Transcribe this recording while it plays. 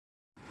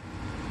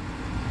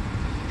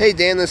Hey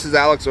Dan, this is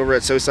Alex over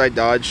at Southside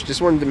Dodge.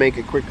 Just wanted to make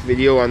a quick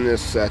video on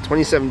this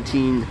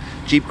 2017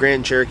 Jeep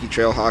Grand Cherokee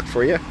Trailhawk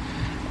for you.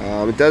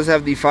 It does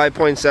have the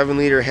 5.7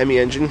 liter Hemi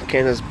engine,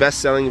 Canada's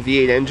best-selling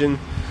V8 engine.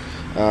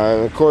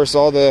 Of course,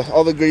 all the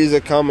goodies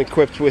that come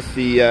equipped with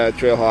the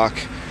Trailhawk.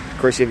 Of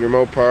course, you have your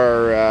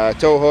Mopar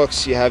tow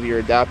hooks. You have your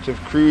adaptive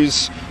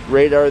cruise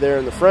radar there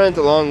in the front,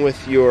 along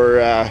with your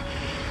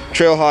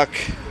Trailhawk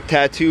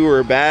tattoo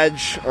or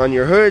badge on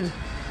your hood,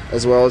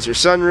 as well as your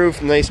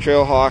sunroof, nice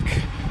Trailhawk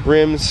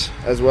rims,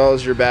 as well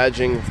as your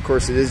badging. Of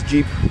course, it is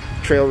Jeep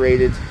trail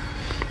rated,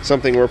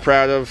 something we're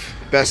proud of,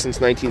 best since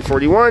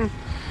 1941.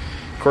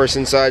 Of course,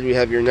 inside we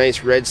have your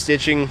nice red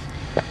stitching,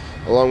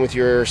 along with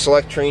your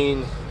Select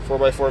Train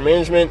 4x4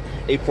 management,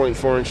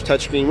 8.4-inch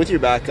touchscreen with your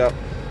backup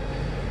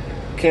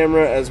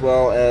camera, as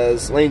well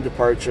as lane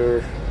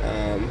departure,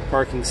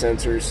 parking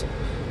sensors,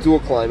 dual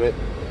climate,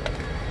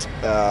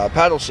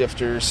 paddle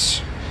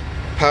shifters,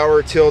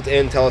 power, tilt,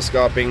 and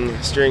telescoping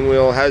steering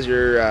wheel. Has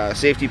your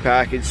safety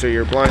package, so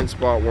your blind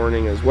spot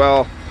warning as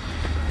well.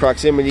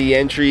 Proximity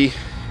entry.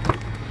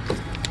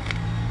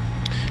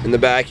 In the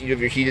back you have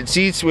your heated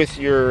seats with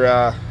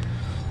your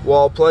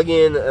wall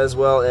plug-in, as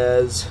well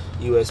as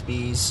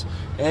USBs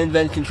and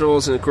vent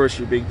controls, and of course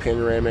your big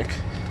panoramic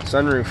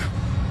sunroof.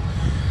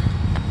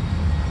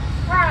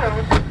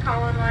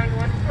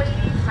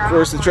 Of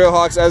course, the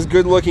Trailhawk's as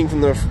good looking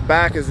from the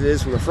back as it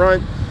is from the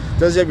front.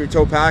 It does have your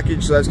tow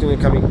package, so that's going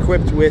to come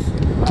equipped with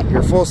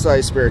your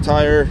full-size spare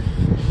tire,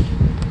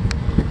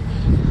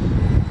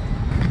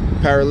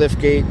 power lift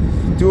gate,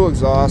 dual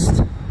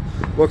exhaust.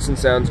 Looks and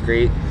sounds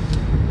great.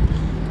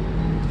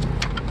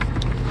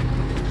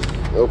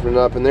 Open it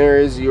up, and there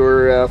is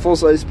your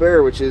full-size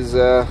spare, which is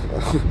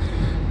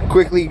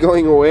quickly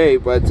going away,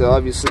 but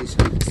obviously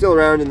still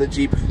around in the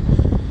Jeep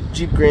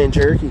Grand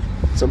Cherokee.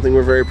 Something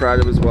we're very proud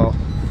of as well.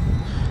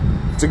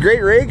 It's a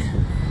great rig.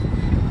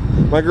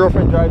 My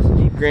girlfriend drives the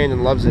Jeep Grand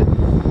and loves it.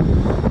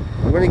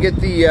 I'm going to get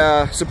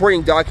the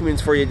supporting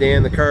documents for you,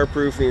 Dan, the car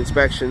proof, the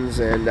inspections,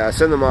 and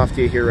send them off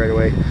to you here right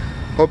away.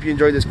 Hope you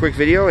enjoyed this quick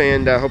video,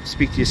 and hope to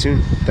speak to you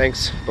soon.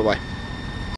 Thanks. Bye-bye.